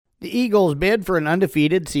The Eagles' bid for an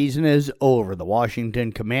undefeated season is over. The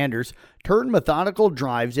Washington Commanders turned methodical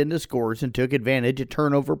drives into scores and took advantage of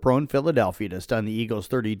turnover-prone Philadelphia to stun the Eagles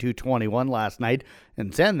 32-21 last night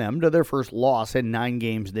and send them to their first loss in 9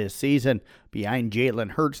 games this season. Behind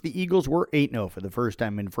Jalen Hurts, the Eagles were 8-0 for the first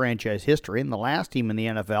time in franchise history and the last team in the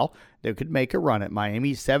NFL that could make a run at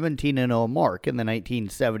Miami's 17-0 mark in the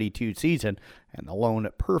 1972 season and the lone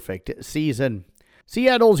perfect season.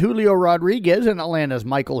 Seattle's Julio Rodriguez and Atlanta's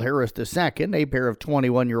Michael Harris II, a pair of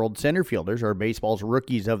 21-year-old center fielders, are baseball's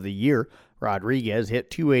rookies of the year. Rodriguez hit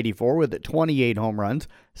 .284 with 28 home runs,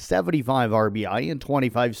 75 RBI, and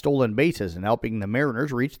 25 stolen bases, and helping the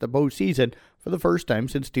Mariners reach the postseason for the first time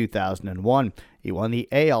since 2001. He won the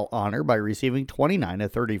AL honor by receiving 29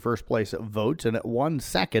 of 31st place votes and 1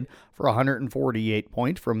 second for 148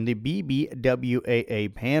 points from the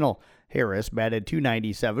BBWAA panel. Harris batted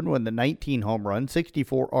 .297 with the 19 home runs,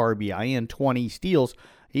 64 RBI, and 20 steals.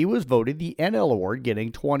 He was voted the NL Award,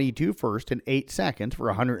 getting 22 first and 8 seconds for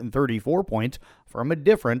 134 points from a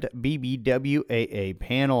different BBWAA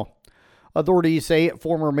panel. Authorities say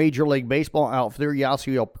former Major League Baseball outfielder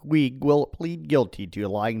Yasiel Puig will plead guilty to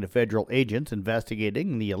lying to federal agents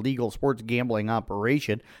investigating the illegal sports gambling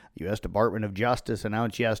operation. The U.S. Department of Justice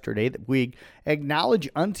announced yesterday that Puig acknowledged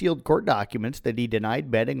unsealed court documents that he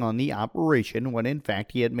denied betting on the operation when in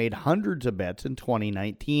fact he had made hundreds of bets in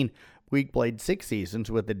 2019. Puig played 6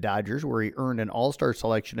 seasons with the Dodgers, where he earned an All-Star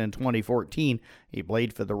selection in 2014. He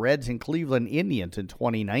played for the Reds and Cleveland Indians in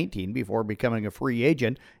 2019 before becoming a free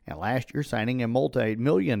agent, and last year signing a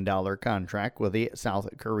multi-million-dollar contract with the South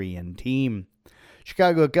Korean team.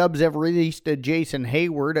 Chicago Cubs have released Jason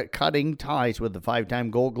Hayward, cutting ties with the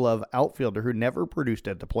 5-time Gold Glove outfielder who never produced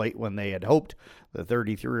at the plate when they had hoped. The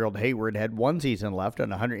 33-year-old Hayward had 1 season left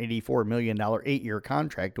on a $184 million 8-year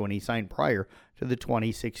contract when he signed prior to the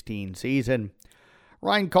 2016 season.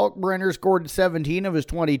 Ryan Kalkbrenner scored 17 of his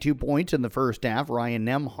 22 points in the first half. Ryan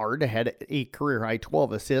Nembhard had a career-high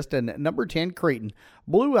 12 assists, and number 10 Creighton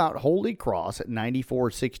blew out Holy Cross at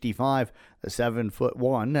 94-65. The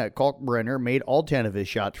 7'1" Kalkbrenner made all 10 of his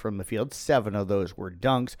shots from the field. 7 of those were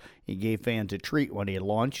dunks. He gave fans a treat when he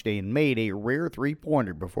launched and made a rare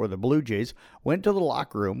three-pointer before the Blue Jays went to the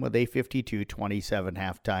locker room with a 52-27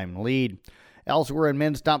 halftime lead. Elsewhere in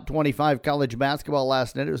men's top 25 college basketball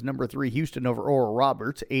last night, it was number 3 Houston over Oral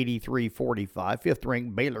Roberts, 83-45.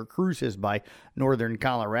 5th-ranked Baylor cruises by Northern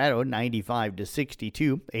Colorado,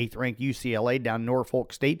 95-62. 8th-ranked UCLA down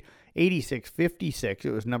Norfolk State, 86-56.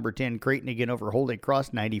 It was number 10 Creighton again over Holy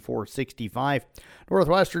Cross, 94-65.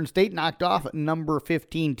 Northwestern State knocked off number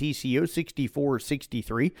 15 TCU,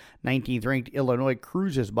 64-63. 19th ranked Illinois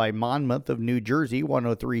cruises by Monmouth of New Jersey,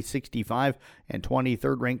 103-65. And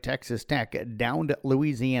 23rd ranked Texas Tech downed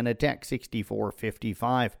Louisiana Tech,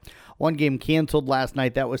 64-55. One game canceled last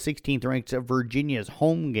night. That was 16th ranked Virginia's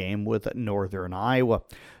home game with Northern Iowa.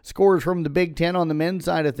 Scores from the Big Ten on the men's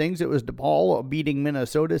side of things. It was DePaul beating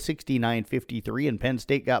Minnesota 69-53, and Penn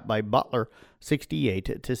State got by Butler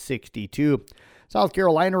 68-62. South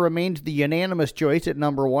Carolina remains the unanimous choice at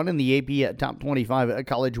number 1 in the AP Top 25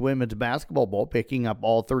 College Women's Basketball Bowl, picking up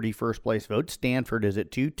all 31st place votes. Stanford is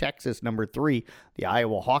at 2, Texas number 3, the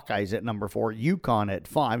Iowa Hawkeyes at number 4, UConn at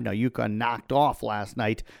 5. Now, UConn knocked off last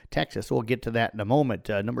night Texas. We'll get to that in a moment.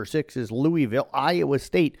 Number 6 is Louisville. Iowa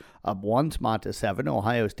State up 1 spot to 7.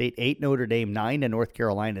 Ohio State 8, Notre Dame 9, and North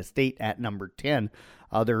Carolina State at number 10.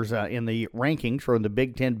 Others in the rankings from the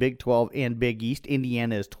Big 10, Big 12, and Big East.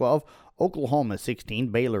 Indiana is 12. Oklahoma 16,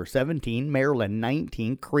 Baylor 17, Maryland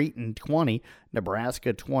 19, Creighton 20,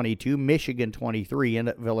 Nebraska 22, Michigan 23,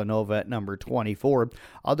 and Villanova at number 24.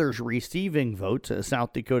 Others receiving votes,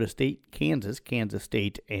 South Dakota State, Kansas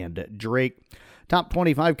State, and Drake. Top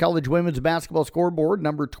 25 college women's basketball scoreboard.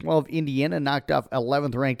 Number 12, Indiana knocked off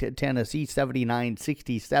 11th ranked Tennessee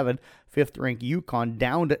 79-67. 5th ranked UConn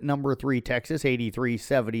downed at number 3 Texas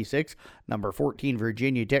 83-76. Number 14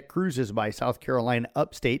 Virginia Tech cruises by South Carolina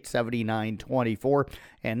Upstate 79-24.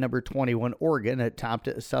 And number 21 Oregon topped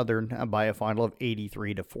Southern by a final of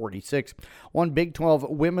 83-46. One Big 12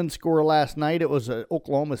 women's score last night. It was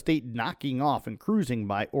Oklahoma State knocking off and cruising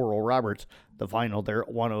by Oral Roberts. The final there,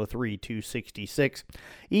 103-66.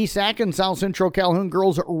 ESAC and South Central Calhoun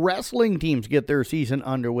girls wrestling teams get their season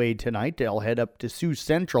underway tonight. They'll head up to Sioux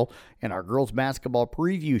Central, and our girls basketball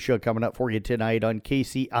preview show coming up for you tonight on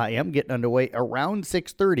KCIM, getting underway around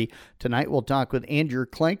 6:30. Tonight we'll talk with Andrew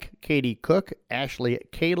Klink, Katie Cook, Ashley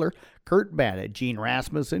Kaler, Kurt Batta, Gene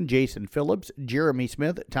Rasmussen, Jason Phillips, Jeremy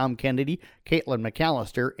Smith, Tom Kennedy, Caitlin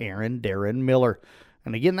McAllister, Darren Miller.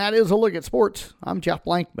 And again, that is a look at sports. I'm Jeff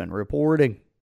Blankman reporting.